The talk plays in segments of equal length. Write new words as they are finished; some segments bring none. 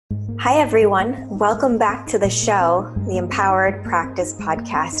Hi, everyone. Welcome back to the show, the Empowered Practice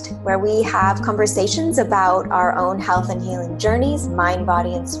Podcast, where we have conversations about our own health and healing journeys, mind,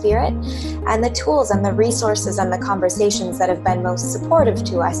 body, and spirit, and the tools and the resources and the conversations that have been most supportive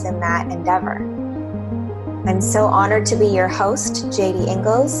to us in that endeavor. I'm so honored to be your host, JD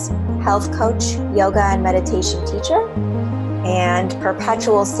Ingalls, health coach, yoga and meditation teacher, and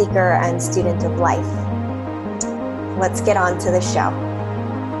perpetual seeker and student of life. Let's get on to the show.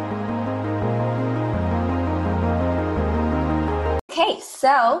 Okay,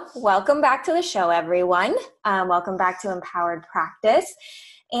 so welcome back to the show, everyone. Welcome back to Empowered Practice.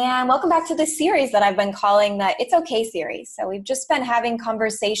 And welcome back to this series that I've been calling the It's Okay series. So we've just been having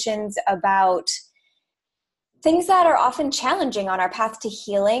conversations about things that are often challenging on our path to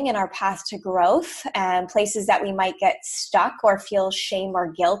healing and our path to growth, and places that we might get stuck or feel shame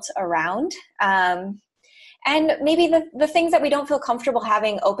or guilt around. And maybe the things that we don't feel comfortable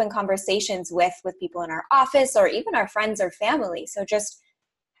having open conversations with people in our office or even our friends or family. So just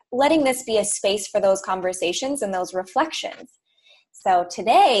letting this be a space for those conversations and those reflections. So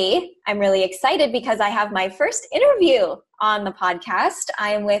today, I'm really excited because I have my first interview on the podcast. I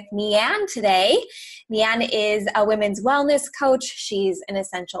am with Meanne today. Meanne is a women's wellness coach. She's an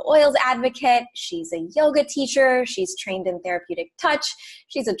essential oils advocate. She's a yoga teacher. She's trained in therapeutic touch.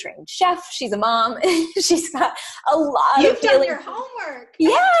 She's a trained chef. She's a mom. She's got a lot of You've done your homework.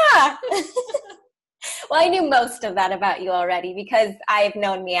 Yeah. Well, I knew most of that about you already because I've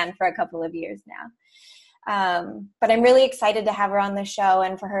known Meanne for a couple of years now. But I'm really excited to have her on the show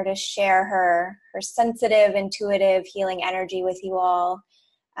and for her to share her sensitive, intuitive, healing energy with you all,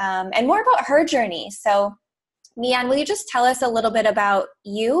 and more about her journey. So, Meanne, will you just tell us a little bit about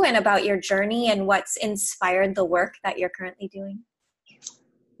you and about your journey and what's inspired the work that you're currently doing?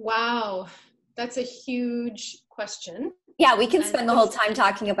 Wow, that's a huge question. Yeah, we can spend the whole time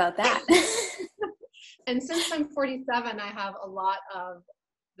talking about that. And since I'm 47, I have a lot of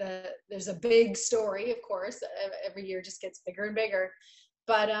there's a big story, of course, every year just gets bigger and bigger.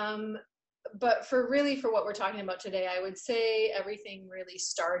 But for what we're talking about today, I would say everything really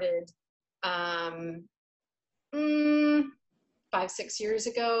started 5-6 years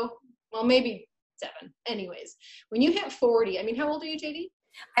ago. Well, maybe 7. Anyways, when you hit 40, I mean, how old are you, JD?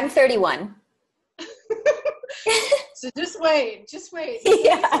 I'm 31. So just wait.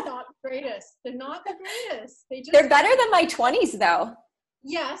 Yeah. They're not the greatest. They're not the greatest. They're better than my 20s, though.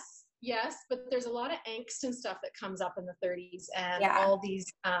 Yes, but there's a lot of angst and stuff that comes up in the 30s, and all these,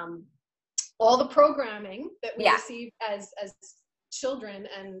 all the programming that we receive as children,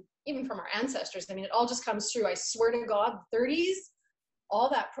 and even from our ancestors. I mean, it all just comes through. I swear to God, 30s, all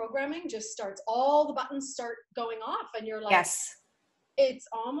that programming just starts. All the buttons start going off, and you're like, yes. It's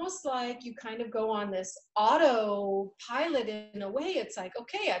almost like you kind of go on this autopilot in a way. It's like,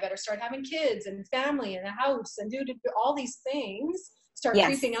 okay, I better start having kids and family and a house and do all these things start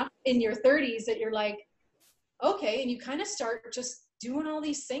creeping up in your 30s that you're like, okay. And you kind of start just doing all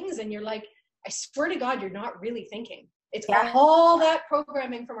these things. And you're like, I swear to God, you're not really thinking. It's all that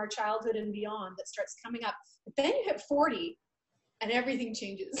programming from our childhood and beyond that starts coming up. But then you hit 40 and everything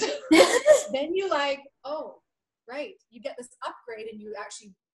changes. Then you like, oh, right, you get this upgrade and you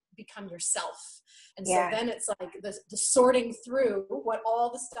actually become yourself. And so then it's like the sorting through what all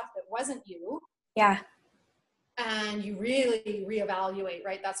the stuff that wasn't you. Yeah. And you really reevaluate,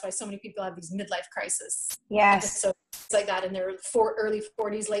 right? That's why so many people have these midlife crisis. Yes. So it's like that in their early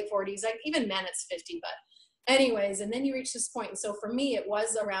 40s, late 40s, like even men it's 50, but anyways, and then you reach this point. And so for me, it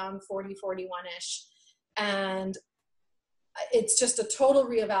was around 40, 41-ish. And it's just a total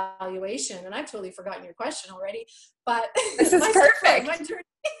reevaluation, and I've totally forgotten your question already, but this is perfect.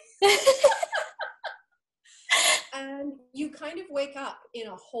 And you kind of wake up in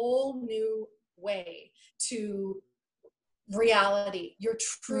a whole new way to reality, your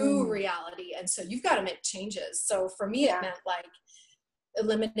true reality. And so you've got to make changes. So for me, it meant like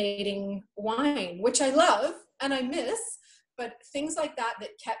eliminating wine, which I love and I miss, but things like that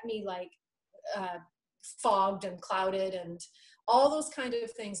kept me like, fogged and clouded and all those kind of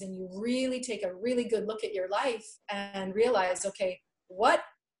things. And you really take a really good look at your life and realize, okay, what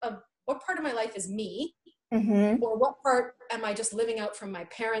part of my life is me, or what part am I just living out from my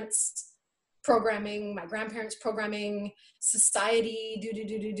parents' programming, my grandparents' programming, society,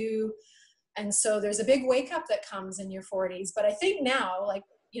 do. And so there's a big wake up that comes in your 40s. But I think now, like,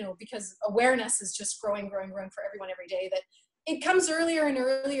 you know, because awareness is just growing for everyone every day, that it comes earlier and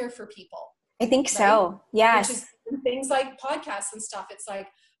earlier for people. I think so. Yes. Which is things like podcasts and stuff. It's like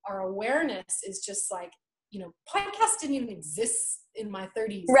our awareness is just like podcasts didn't even exist in my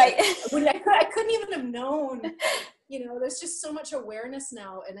 30s. Right. I couldn't even have known, there's just so much awareness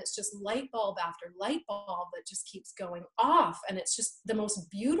now, and it's just light bulb after light bulb that just keeps going off. And it's just the most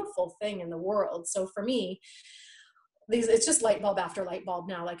beautiful thing in the world. So for me, it's just light bulb after light bulb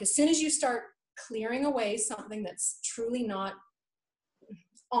now. Like as soon as you start clearing away something that's truly not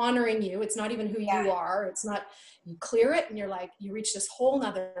honoring you, it's not even who you are, it's not, you clear it and you're like, you reach this whole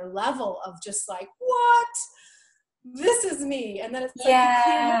nother level of just like, what? This is me. And then it's like,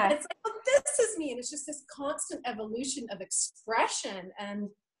 it's like, oh, this is me. And it's just this constant evolution of expression. And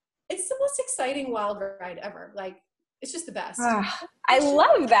it's the most exciting wild ride ever. Like, it's just the best. I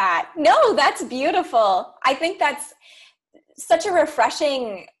love that. No, that's beautiful. I think that's such a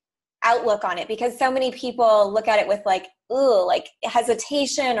refreshing outlook on it, because so many people look at it with like, ooh, like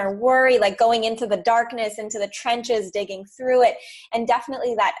hesitation or worry, like going into the darkness, into the trenches, digging through it. And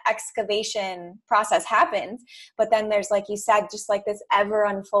definitely that excavation process happens. But then there's, like you said, just like this ever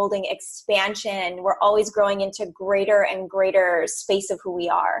unfolding expansion. We're always growing into greater and greater space of who we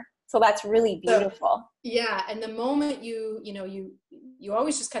are. So that's really beautiful. Yeah. And the moment you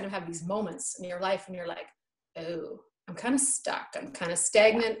always just kind of have these moments in your life and you're like, oh, I'm kind of stuck. I'm kind of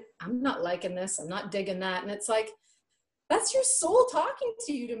stagnant. I'm not liking this. I'm not digging that. And it's like, that's your soul talking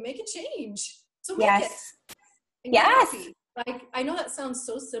to you to make a change. So make it. And yes. Like, I know that sounds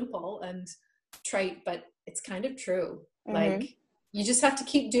so simple and trite, but it's kind of true. Mm-hmm. Like, you just have to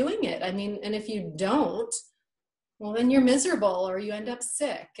keep doing it. I mean, and if you don't, well, then you're miserable or you end up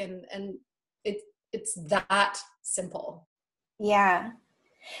sick. And it's that simple. Yeah.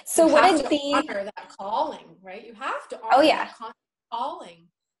 So what is the honor that calling, right? You have to honor that calling.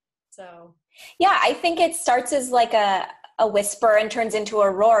 So yeah, I think it starts as like a whisper and turns into a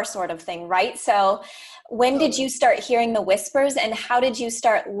roar sort of thing, right? So when did you start hearing the whispers, and how did you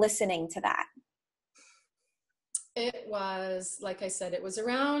start listening to that? It was, like I said, it was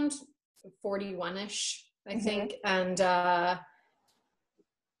around 41-ish, I think. And I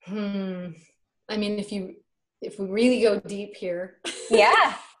mean, if we really go deep here,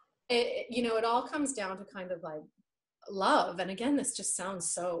 it all comes down to kind of like love. And again, this just sounds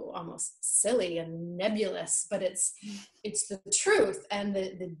so almost silly and nebulous, but it's the truth. And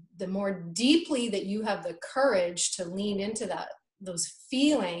the more deeply that you have the courage to lean into those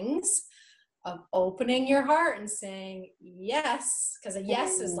feelings of opening your heart and saying yes, because a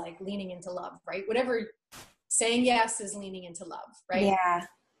yes is like leaning into love, right? Whatever, saying yes is leaning into love, right? Yeah.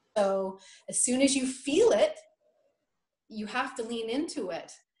 So as soon as you feel it, you have to lean into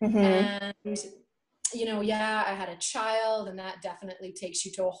it. Mm-hmm. And I had a child, and that definitely takes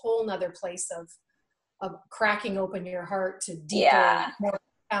you to a whole nother place of cracking open your heart to deeper, more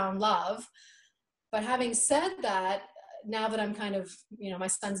profound love. But having said that, now that I'm kind of, my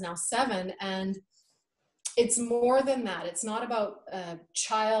son's now 7, and it's more than that. It's not about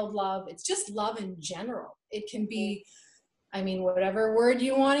child love. It's just love in general. It can be, I mean, whatever word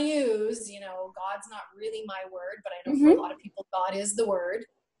you want to use, God's not really my word, but I know for a lot of people, God is the word.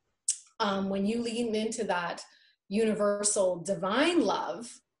 When you lean into that universal divine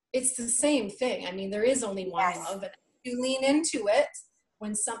love, it's the same thing. I mean, there is only one love, and you lean into it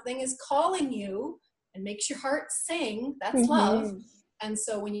when something is calling you and makes your heart sing, that's love. And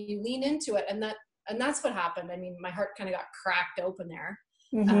so when you lean into it, and that's what happened. I mean, my heart kind of got cracked open there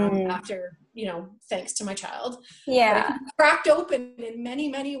after, thanks to my child. Yeah. But it cracked open in many,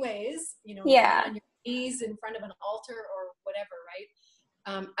 many ways, on your knees in front of an altar or whatever, right?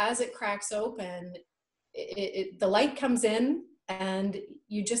 As it cracks open, the light comes in, and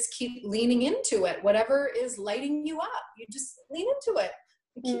you just keep leaning into it. Whatever is lighting you up, you just lean into it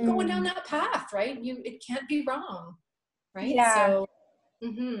and keep going down that path, right? It can't be wrong, right? Yeah. So,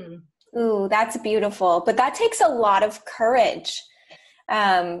 Ooh, that's beautiful. But that takes a lot of courage.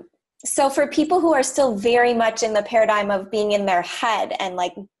 So for people who are still very much in the paradigm of being in their head and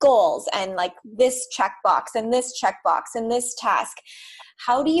like goals and like this checkbox and this checkbox and this task,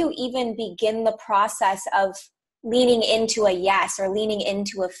 how do you even begin the process of leaning into a yes or leaning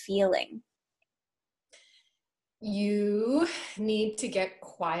into a feeling? You need to get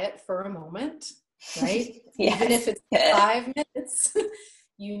quiet for a moment, right? Yes. Even if it's 5 minutes,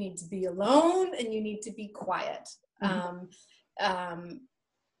 you need to be alone and you need to be quiet. And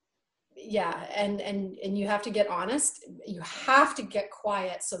you have to get honest. You have to get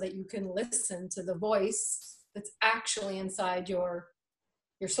quiet so that you can listen to the voice that's actually inside your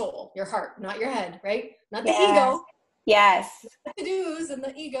soul, your heart, not your head, right? Not the ego. Yes. The to-dos and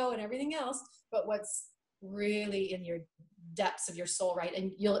the ego and everything else, but what's really in your depths of your soul, right?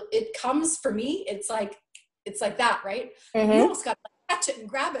 And it comes, for me, it's like that, right? You almost got to catch it and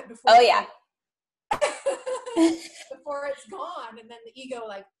grab it before before it's gone. And then the ego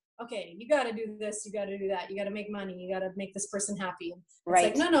like, okay, you got to do this, you got to do that, you got to make money, you got to make this person happy. It's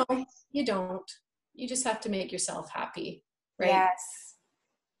Right. like, no, you don't. You just have to make yourself happy, right? Yes.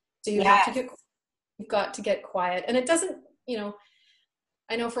 So you've got to get quiet. And it doesn't,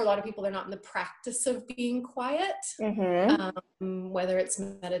 I know for a lot of people, they're not in the practice of being quiet, whether it's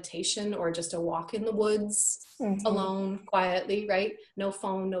meditation or just a walk in the woods alone, quietly, right? No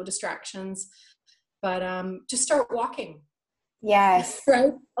phone, no distractions, but just start walking. Yes.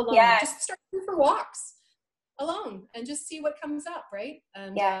 Right? Alone. Yes. Just start for walks alone and just see what comes up, right?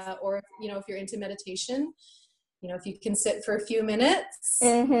 And or if you're into meditation, if you can sit for a few minutes,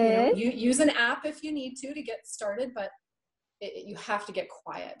 you use an app if you need to get started, but you have to get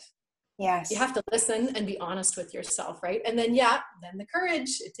quiet. Yes. You have to listen and be honest with yourself, right? And then the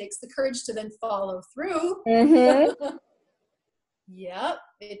courage. It takes the courage to then follow through. Yep,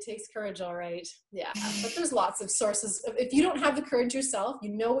 it takes courage, all right. Yeah, but there's lots of sources. If you don't have the courage yourself, you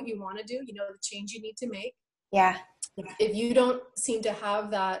know what you want to do, you know the change you need to make. Yeah. If you don't seem to have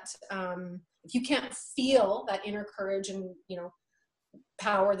that, if you can't feel that inner courage and,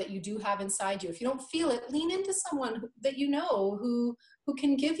 power that you do have inside you, if you don't feel it, lean into someone that you know who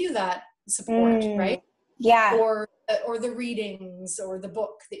can give you that support, right? Yeah. Or the readings or the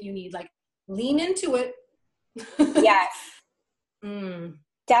book that you need, like lean into it. Yes.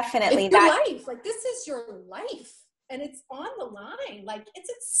 Definitely. It's your life. Like, this is your life and it's on the line. Like, it's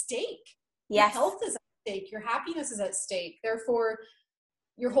at stake. Yes. Your health is at stake. Your happiness is at stake. Therefore,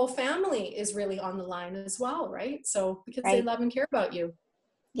 your whole family is really on the line as well, right? So, because they love and care about you.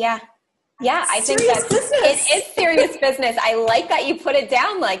 Yeah. Yeah. I think it is serious business. I like that you put it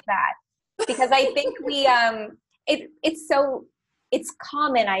down like that, because I think it's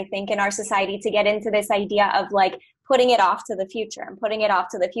common, I think, in our society to get into this idea of like putting it off to the future and putting it off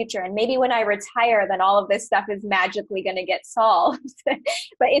to the future. And maybe when I retire, then all of this stuff is magically going to get solved.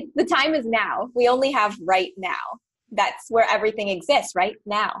 But the time is now. We only have right now. That's where everything exists, right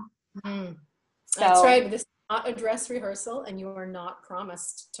now. So, that's right. This is not a dress rehearsal, and you are not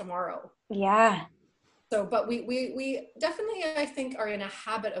promised tomorrow. Yeah. So, but we definitely, I think, are in a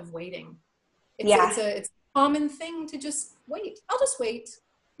habit of waiting. It's a common thing to just wait. I'll just wait.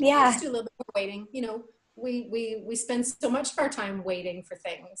 Yeah. I'll just do a little bit more waiting. We spend so much of our time waiting for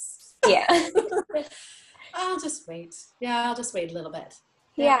things. Yeah. I'll just wait. Yeah, I'll just wait a little bit.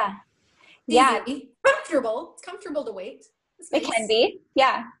 Yeah. Comfortable. It's comfortable to wait. It can be.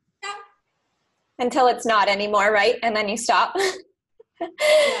 Yeah. Until it's not anymore, right? And then you stop.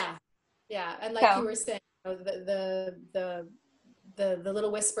 Yeah. And like you were saying, the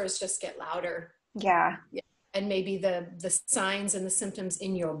little whispers just get louder. Yeah. And maybe the signs and the symptoms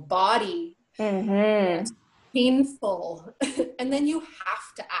in your body painful, and then you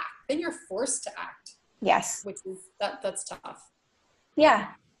have to act. Then you're forced to act. Yes. Which is that's tough. Yeah.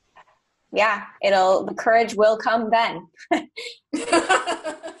 Yeah. The courage will come then.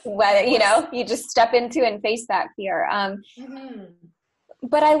 Whether, you just step into and face that fear.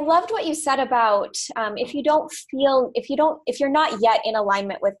 But I loved what you said about if you're not yet in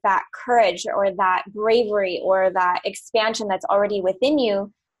alignment with that courage or that bravery or that expansion that's already within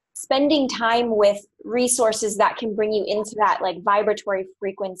you, spending time with resources that can bring you into that like vibratory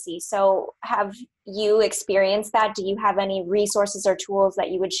frequency. So have you experienced that? Do you have any resources or tools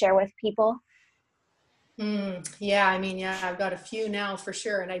that you would share with people? Yeah, I've got a few now for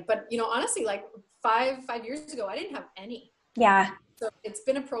sure. But honestly, like five years ago, I didn't have any. Yeah. So it's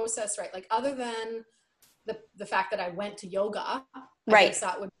been a process, right? Like, other than the fact that I went to yoga, right?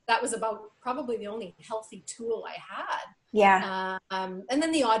 That was about probably the only healthy tool I had. Yeah. And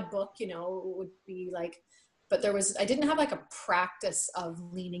then the odd book, would be like, but I didn't have like a practice of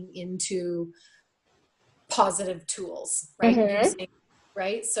leaning into positive tools, right?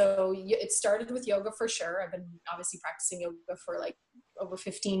 Right. So it started with yoga for sure. I've been obviously practicing yoga for like over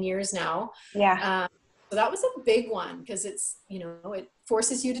 15 years now. Yeah. So that was a big one, because it's, it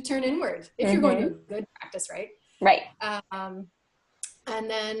forces you to turn inward if you're going to a good practice, right? Right. And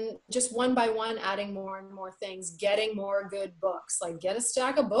then just one by one, adding more and more things, getting more good books, like get a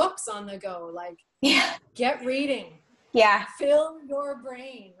stack of books on the go, like get reading. Yeah. Fill your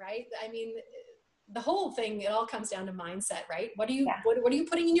brain, right? The whole thing, it all comes down to mindset, right? What are you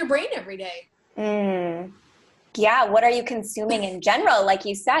putting in your brain every day? Yeah. What are you consuming in general? Like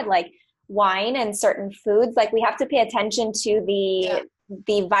you said, like wine and certain foods, like we have to pay attention to the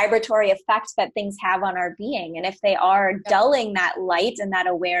vibratory effect that things have on our being. And if they are dulling that light and that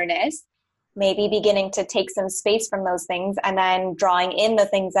awareness, maybe beginning to take some space from those things and then drawing in the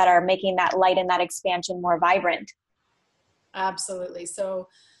things that are making that light and that expansion more vibrant. Absolutely. So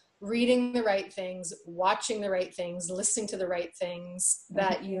reading the right things, watching the right things, listening to the right things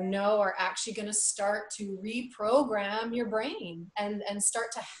that you know are actually going to start to reprogram your brain and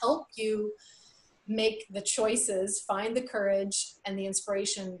start to help you make the choices, find the courage and the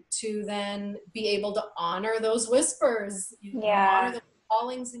inspiration to then be able to honor those whispers, honor the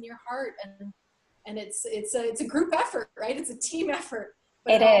callings in your heart. And it's a group effort, right? It's a team effort.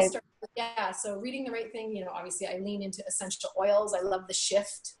 But it all starts with, so reading the right thing, obviously I lean into essential oils. I love the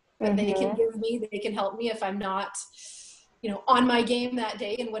shift that they can give me. They can help me if I'm not, on my game that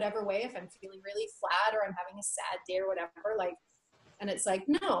day in whatever way, if I'm feeling really flat or I'm having a sad day or whatever, and it's like,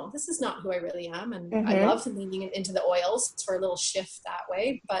 no, this is not who I really am. And I love leaning into the oils for a little shift that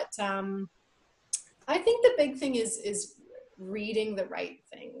way. But I think the big thing is reading the right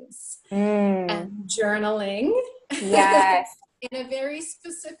things and journaling. Yes. In a very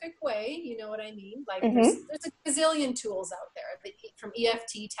specific way, you know what I mean? Like there's a gazillion tools out there, from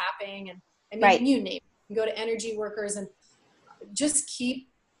EFT tapping and you name it. You can go to energy workers and just keep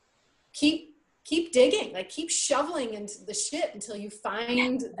digging, like keep shoveling into the shit until you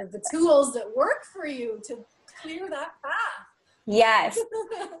find the tools that work for you to clear that path. Yes.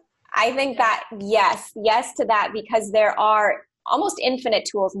 I think that yes to that, because there are almost infinite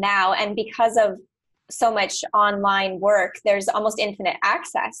tools now, and because of so much online work, there's almost infinite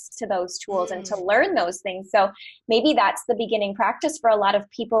access to those tools and to learn those things. So maybe that's the beginning practice for a lot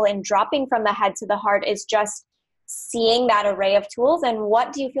of people in dropping from the head to the heart, is just seeing that array of tools and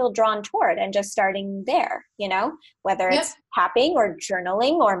what do you feel drawn toward, and just starting there, whether it's tapping or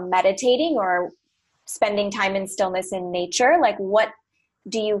journaling or meditating or spending time in stillness in nature. Like, what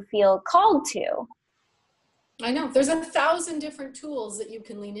do you feel called to? I know there's 1,000 different tools that you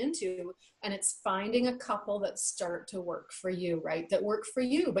can lean into, and it's finding a couple that start to work for you, right? That work for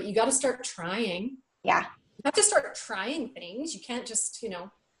you, but you got to start trying. Yeah. You have to start trying things. You can't just,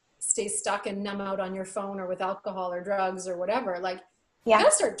 stay stuck and numb out on your phone or with alcohol or drugs or whatever. Like, you got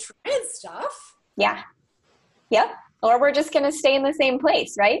to start trying stuff. Yeah. Yep. Or we're just going to stay in the same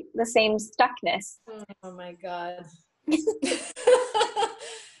place, right? The same stuckness. Oh my God.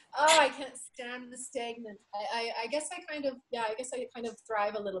 Oh, I can't stand the stagnant. I guess I kind of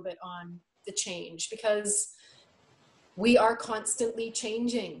thrive a little bit on the change, because we are constantly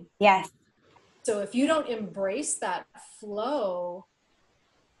changing. Yes. So if you don't embrace that flow,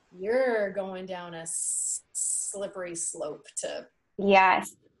 you're going down a slippery slope to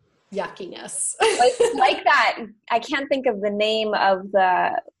yuckiness. like that. I can't think of the name of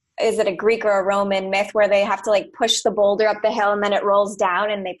is it a Greek or a Roman myth where they have to like push the boulder up the hill and then it rolls down,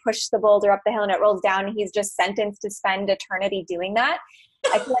 and they push the boulder up the hill and it rolls down, and he's just sentenced to spend eternity doing that.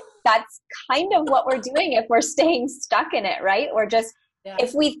 I feel like that's kind of what we're doing if we're staying stuck in it, right? Or just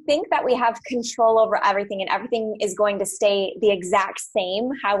if we think that we have control over everything and everything is going to stay the exact same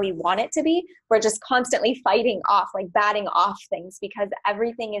how we want it to be, we're just constantly fighting off, like batting off things, because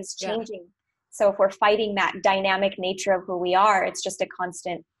everything is changing. So if we're fighting that dynamic nature of who we are, it's just a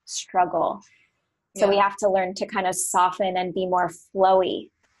constant struggle. So we have to learn to kind of soften and be more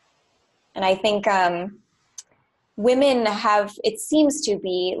flowy. And I think women have, it seems to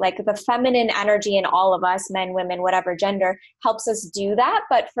be like the feminine energy in all of us, men, women, whatever gender, helps us do that.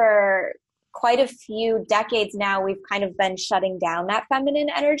 But for quite a few decades now, we've kind of been shutting down that feminine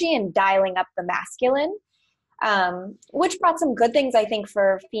energy and dialing up the masculine, which brought some good things, I think,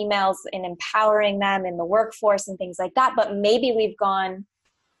 for females in empowering them in the workforce and things like that. But maybe we've gone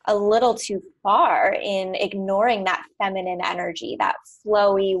a little too far in ignoring that feminine energy, that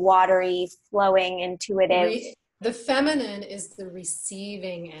flowy, watery, flowing, intuitive. The feminine is the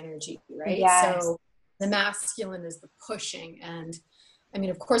receiving energy, right? Yes. So the masculine is the pushing. And I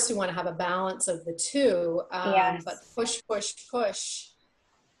mean, of course we want to have a balance of the two, but push.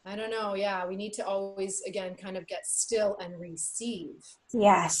 I don't know. Yeah. We need to always, again, kind of get still and receive.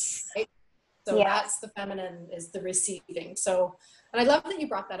 Yes. Right? So that's the feminine, is the receiving. So, and I love that you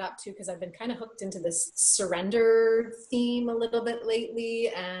brought that up too, because I've been kind of hooked into this surrender theme a little bit lately.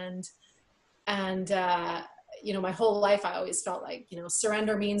 And my whole life, I always felt like,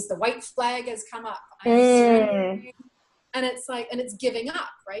 surrender means the white flag has come up. I'm surrendering. And it's like, and it's giving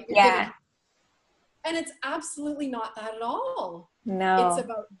up, right? You're giving up. And it's absolutely not that at all. No. It's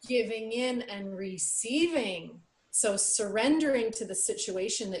about giving in and receiving. So surrendering to the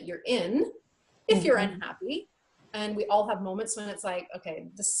situation that you're in, if you're unhappy. And we all have moments when it's like, okay,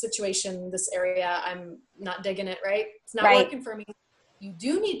 this situation, this area, I'm not digging it, right? It's not working for me. You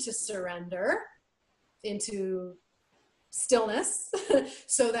do need to surrender into stillness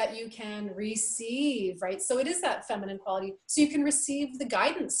so that you can receive, right? So it is that feminine quality. So you can receive the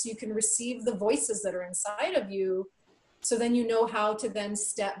guidance, you can receive the voices that are inside of you So then you know how to then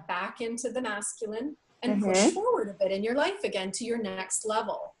step back into the masculine and push forward a bit in your life again to your next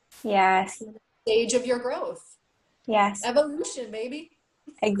level. Yes. Stage of your growth. Yes. Evolution, baby.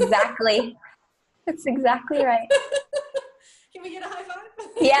 Exactly. That's exactly right. Can we get a high five?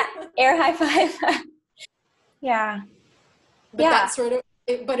 Yeah. Air high five. Yeah. But that's sort of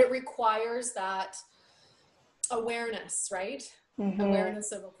it, but it requires that awareness, right?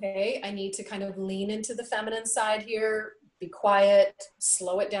 Awareness of, okay, I need to kind of lean into the feminine side here, be quiet,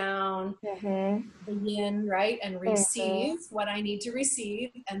 slow it down, begin, right? And receive what I need to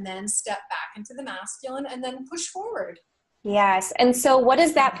receive, and then step back into the masculine and then push forward. Yes. And so what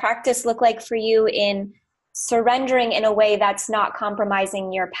does that practice look like for you in surrendering in a way that's not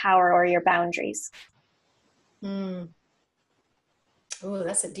compromising your power or your boundaries? Oh,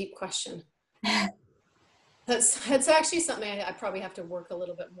 that's a deep question. That's actually something I probably have to work a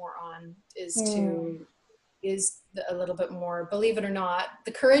little bit more on, is a little bit more, believe it or not,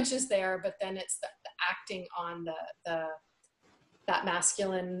 the courage is there, but then it's the acting on that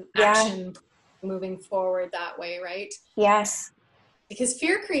masculine action, moving forward that way, right? Yes. Because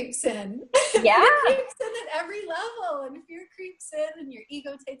fear creeps in. Yeah. Fear creeps in at every level, and fear creeps in and your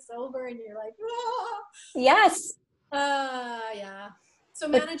ego takes over and you're like, ah. Yes. Yeah. So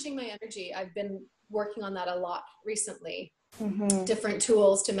managing my energy, I've been working on that a lot recently. Different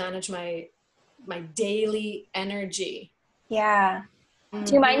tools to manage my daily energy. Yeah.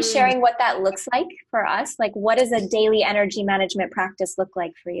 Do you mind sharing what that looks like for us? Like, what does a daily energy management practice look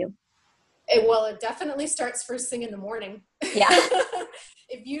like for you? It definitely starts first thing in the morning. Yeah.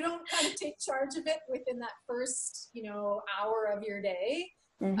 If you don't kind of take charge of it within that first, hour of your day,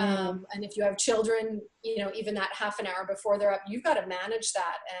 and if you have children, even that half an hour before they're up, you've got to manage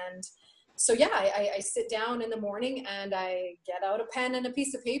that. And so, yeah, I sit down in the morning and I get out a pen and a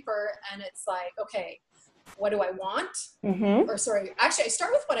piece of paper, and it's like, okay, what do I want? Or sorry, actually I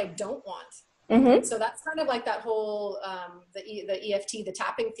start with what I don't want. So that's kind of like that whole, the EFT, the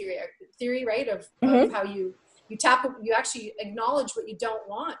tapping theory, right? Of how you tap, you actually acknowledge what you don't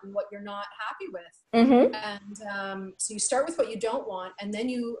want and what you're not happy with. And so you start with what you don't want, and then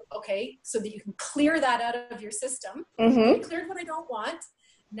so that you can clear that out of your system. I cleared what I don't want.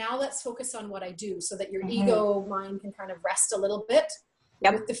 Now let's focus on what I do, so that your ego mind can kind of rest a little bit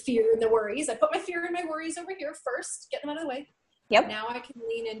with the fear and the worries. I put my fear and my worries over here first, get them out of the way. Now I can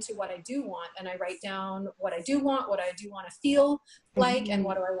lean into what I do want, and I write down what I do want to feel like, and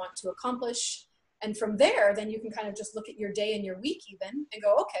what do I want to accomplish. And from there, then you can kind of just look at your day and your week even and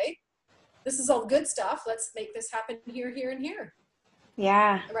go, okay, this is all good stuff. Let's make this happen here, here, and here.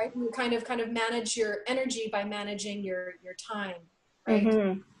 Yeah. Right. And you kind of manage your energy by managing your time.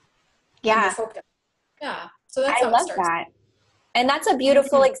 Right. Yeah. Focus. Yeah. So that's I how love it starts. that. And that's a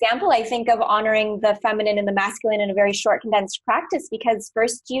beautiful example, I think, of honoring the feminine and the masculine in a very short, condensed practice, because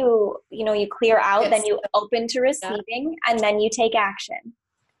first you clear out, then you open to receiving, and then you take action.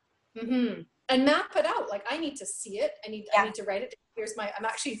 And map it out. Like, I need to see it. I need to write it.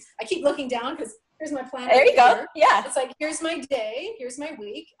 I keep looking down because here's my plan. There you go. Yeah. It's like, here's my day, here's my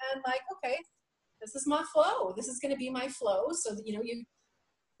week. And like, okay, this is my flow. This is going to be my flow. So that, you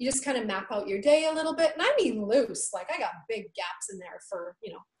just kind of map out your day a little bit. And I mean loose. Like, I got big gaps in there for,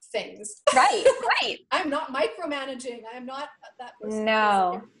 things. Right. I'm not micromanaging. I am not that person.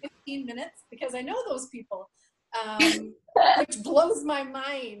 No. 15 minutes, because I know those people, which blows my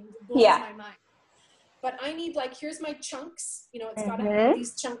mind. But I need, like, here's my chunks. It's got to have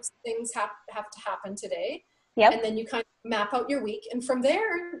these chunks. Things have to happen today. Yep. And then you kind of map out your week. And from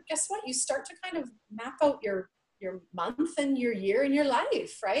there, guess what? You start to kind of map out your month and your year and your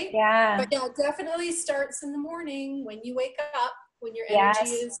life, right? Yeah. But yeah, it definitely starts in the morning when you wake up, when your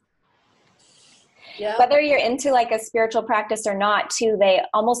energy is. Yeah. Whether you're into like a spiritual practice or not, too,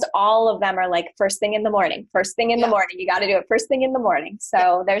 almost all of them are like first thing in the morning. First thing in the morning. You got to do it first thing in the morning.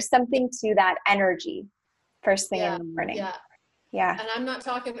 So there's something to that energy. First thing in the morning. Yeah. Yeah. And I'm not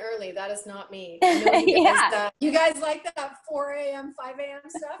talking early. That is not me. I know you guys like that 4 a.m., 5 a.m.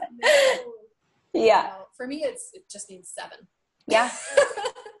 stuff? No. For me, it just needs 7. Yeah.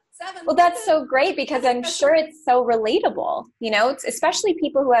 7. Well, that's so great, because I'm sure it's so relatable. It's especially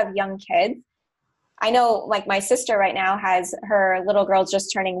people who have young kids. I know, like, my sister right now has her little girl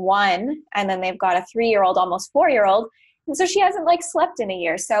just turning 1, and then they've got a 3-year-old, almost 4-year-old. And so she hasn't slept in a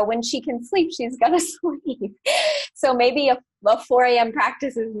year. So when she can sleep, she's going to sleep. So maybe a 4 a.m.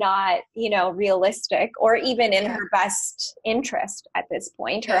 practice is not, realistic, or even in her best interest at this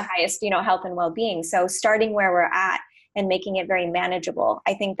point, her highest, health and well-being. So starting where we're at and making it very manageable,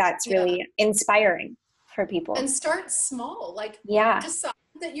 I think that's really inspiring for people. And start small. Like, decide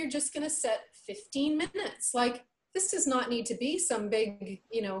that you're just going to set 15 minutes. Like, this does not need to be some big,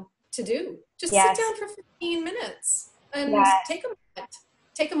 to do. Just Yes. sit down for 15 minutes and Yes. take a moment.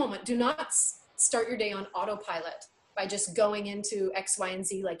 Take a moment. Do not start your day on autopilot by just going into X, Y, and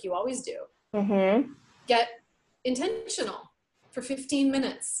Z like you always do. Mm-hmm. Get intentional for 15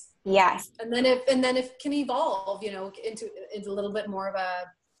 minutes. Yes. And then if it can evolve, into a little bit more of a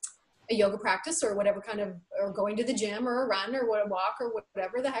yoga practice or whatever or going to the gym or a run or a walk or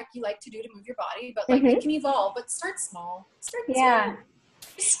whatever the heck you like to do to move your body. But like, it can evolve, but start small. Start small.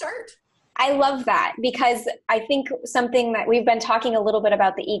 Just start. I love that, because I think something that we've been talking a little bit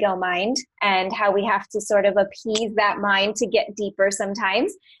about, the ego mind, and how we have to sort of appease that mind to get deeper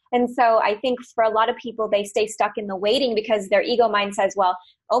sometimes. And so I think for a lot of people, they stay stuck in the waiting because their ego mind says, well,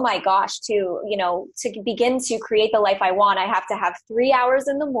 oh my gosh, to begin to create the life I want, I have to have 3 hours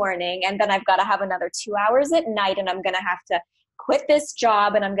in the morning, and then I've got to have another 2 hours at night, and I'm going to have to quit this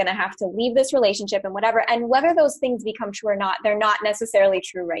job, and I'm going to have to leave this relationship and whatever. And whether those things become true or not, they're not necessarily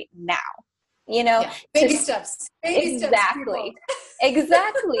true right now. Baby steps. Exactly.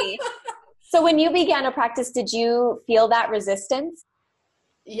 Exactly. So when you began a practice, did you feel that resistance?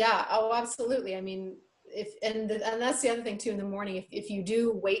 Yeah. Oh, absolutely. I mean, and that's the other thing too, in the morning, if you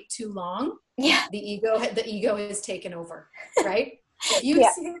do wait too long, the ego is taken over, right? If you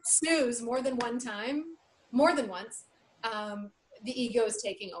snooze more than once, the ego is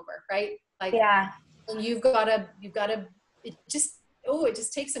taking over, right? Like, and you've got to, it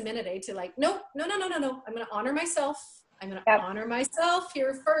just takes a minute, to like, no. I'm going to honor myself. I'm going to honor myself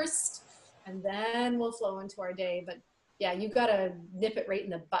here first, and then we'll flow into our day. But yeah, you got to nip it right in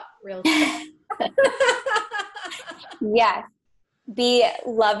the butt real quick. Yes. Be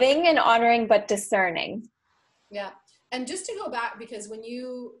loving and honoring, but discerning. Yeah. And just to go back, because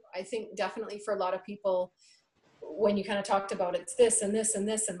I think definitely for a lot of people, when you kind of talked about it's this and this and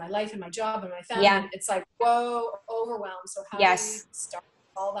this and my life and my job and my family, it's like, whoa, overwhelmed. So how do you start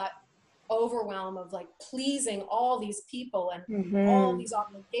all that overwhelm of like pleasing all these people and all these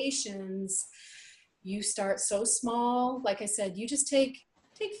obligations? You start so small. Like I said, you just take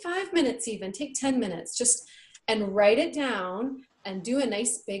 5 minutes, even take 10 minutes, just, and write it down and do a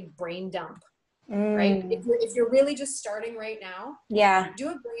nice big brain dump. Right? If you're really just starting right now, do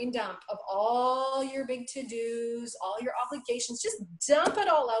a brain dump of all your big to-dos, all your obligations. Just dump it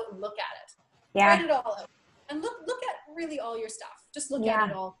all out and look at it. Write it all out. And look at really all your stuff. Just look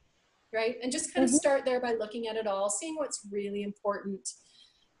at it all. Right? And just kind of start there by looking at it all, seeing what's really important,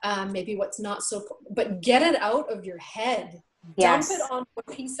 maybe what's not so, but get it out of your head. Dump it on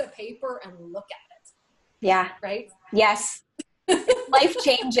a piece of paper and look at it. Yeah. Right? Yes.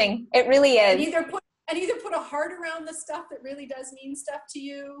 Life-changing. It really is. And either put a heart around the stuff that really does mean stuff to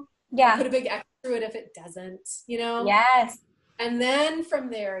you. Yeah. Put a big X through it if it doesn't, Yes. And then from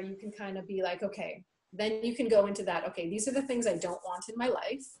there, you can kind of be like, okay, then you can go into that. Okay, these are the things I don't want in my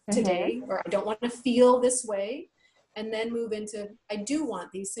life today, or I don't want to feel this way. And then move into, I do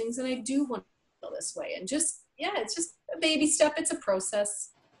want these things and I do want to feel this way. And just, it's just a baby step. It's a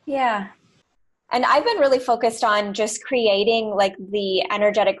process. Yeah. And I've been really focused on just creating like the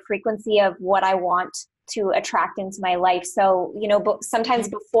energetic frequency of what I want to attract into my life. So, sometimes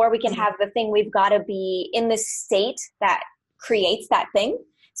before we can have the thing, we've got to be in the state that creates that thing.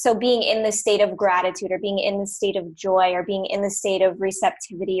 So being in the state of gratitude, or being in the state of joy, or being in the state of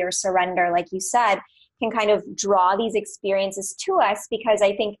receptivity or surrender, like you said, can kind of draw these experiences to us, because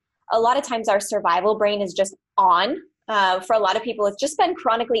I think a lot of times our survival brain is just on. For a lot of people, it's just been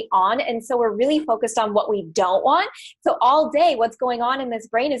chronically on. And so we're really focused on what we don't want. So all day, what's going on in this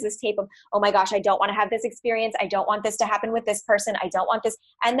brain is this tape of, oh my gosh, I don't want to have this experience. I don't want this to happen with this person. I don't want this.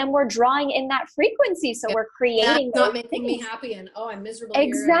 And then we're drawing in that frequency. So we're creating. That's not making me happy. And I'm miserable.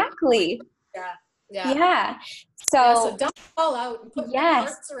 Exactly. Yeah. So dump it all out and put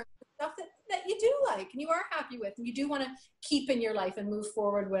hearts around stuff that you do like and you are happy with and you do want to keep in your life and move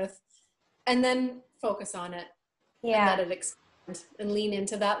forward with, and then focus on it. And let it expand and lean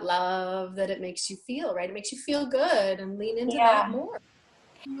into that love that it makes you feel, right? It makes you feel good, and lean into that more.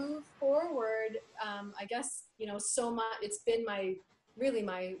 Move forward. I guess, so much, it's been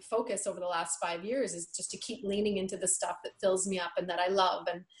my focus over the last 5 years is just to keep leaning into the stuff that fills me up and that I love,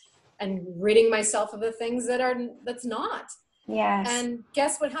 and ridding myself of the things that's not. Yes. And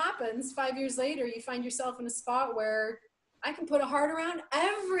guess what happens 5 years later? You find yourself in a spot where I can put a heart around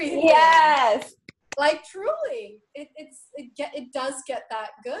everything. Yes. Like truly, it does get that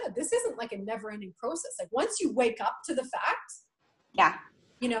good. This isn't like a never-ending process. Like once you wake up to the fact,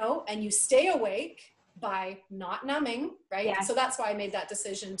 and you stay awake, by not numbing, right? Yes. So that's why I made that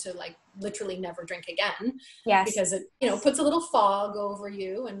decision to like literally never drink again. Yes. Because it, you know, puts a little fog over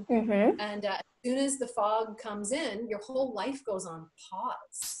you, and Mm-hmm. and as soon as the fog comes in, your whole life goes on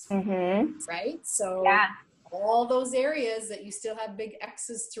pause, Mm-hmm. right? So Yeah. all those areas that you still have big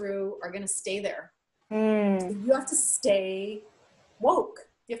X's through are going to stay there. Mm. So you have to stay woke.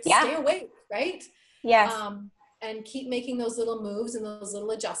 You have to Yeah. stay awake, right? Yes. And keep making those little moves and those little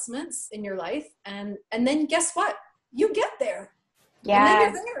adjustments in your life. And then guess what? You get there. Yes.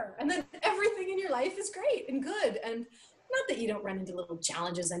 And then you're there. And then everything in your life is great and good. And not that you don't run into little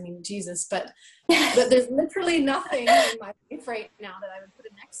challenges. I mean, Jesus, but there's literally nothing in my life right now that I would put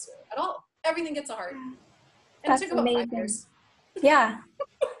it next to it at all. Everything gets hard. And That's it took about amazing. 5 years. Yeah.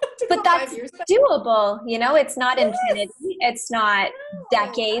 But that's doable, you know, it's not infinity. It's not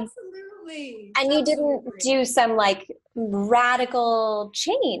decades. Absolutely. And you didn't do some like radical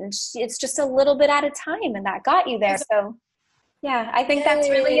change. It's just a little bit at a time, and that got you there. So yeah, I think that's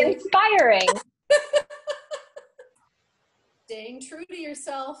really inspiring. Staying true to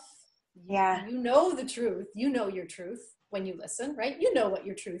yourself. Yeah. You know the truth. You know your truth when you listen, right? You know what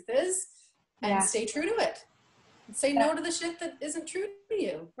your truth is, and stay true to it. Say no to the shit that isn't true to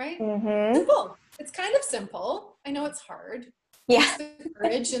you, right? Mm-hmm. Simple. It's kind of simple. I know it's hard. Yeah. It's the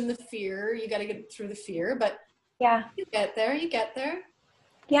courage and the fear. You got to get through the fear, but yeah, you get there. You get there.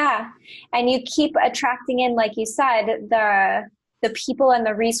 Yeah. And you keep attracting in, like you said, the people and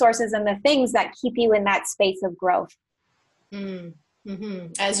the resources and the things that keep you in that space of growth. Mm-hmm.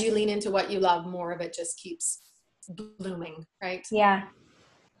 As you lean into what you love, more of it just keeps blooming, right? Yeah.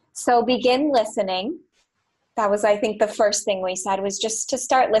 So begin listening. That was, I think, the first thing we said, was just to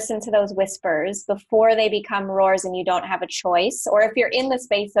start listening to those whispers before they become roars and you don't have a choice. Or if you're in the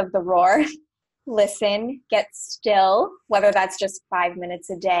space of the roar, listen, get still, whether that's just 5 minutes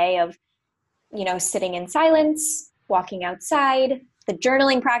a day of, you know, sitting in silence, walking outside, the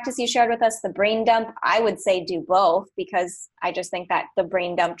journaling practice you shared with us, the brain dump. I would say do both, because I just think that the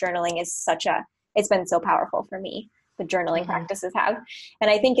brain dump journaling is it's been so powerful for me. The journaling practices have. And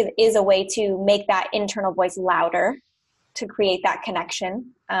I think it is a way to make that internal voice louder, to create that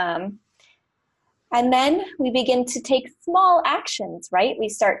connection. And then we begin to take small actions, right? We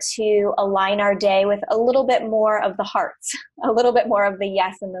start to align our day with a little bit more of the hearts, a little bit more of the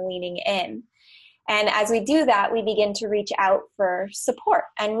yes and the leaning in. And as we do that, we begin to reach out for support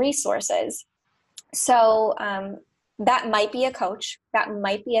and resources. So that might be a coach, that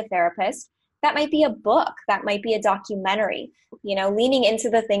might be a therapist, that might be a book, that might be a documentary, you know, leaning into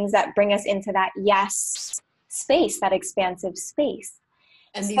the things that bring us into that yes space, that expansive space.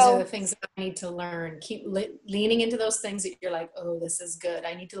 And these are the things that I need to learn. Keep leaning into those things that you're like, oh, this is good.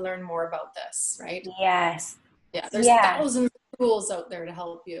 I need to learn more about this, right? Yes. Yeah. There's thousands of tools out there to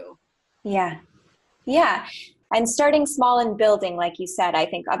help you. Yeah. Yeah. And starting small and building, like you said, I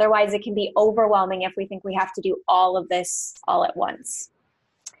think otherwise it can be overwhelming if we think we have to do all of this all at once.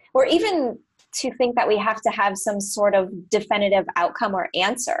 Or even to think that we have to have some sort of definitive outcome or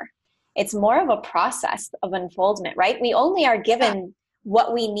answer. It's more of a process of unfoldment, right? We only are given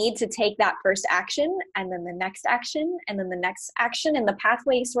what we need to take that first action, and then the next action, and then the next action, and the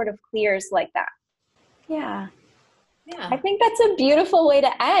pathway sort of clears like that. Yeah. Yeah. I think that's a beautiful way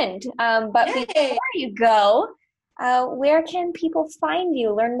to end. But before you go, where can people find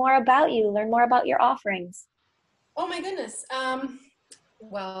you, learn more about you, learn more about your offerings? Oh my goodness.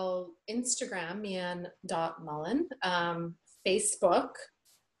 Well, Instagram, Meanne.Mullen, Facebook,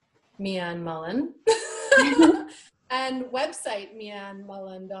 Meanne Mullen, and website,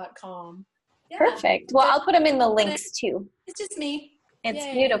 meannmullen.com. Yeah. Perfect. Well, I'll put them in the links too. It's just me. It's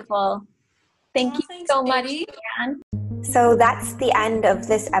beautiful. Thank you so much, Meanne. So that's the end of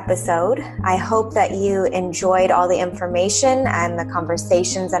this episode. I hope that you enjoyed all the information and the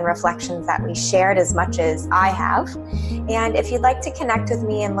conversations and reflections that we shared as much as I have. And if you'd like to connect with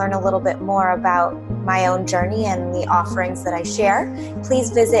me and learn a little bit more about my own journey and the offerings that I share, please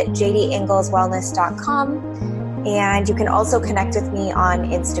visit jdingleswellness.com. And you can also connect with me on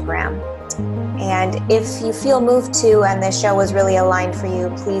Instagram. And if you feel moved to, and this show was really aligned for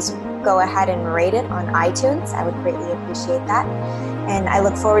you, please go ahead and rate it on iTunes. I would greatly appreciate that. And I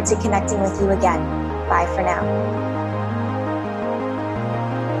look forward to connecting with you again. Bye for now.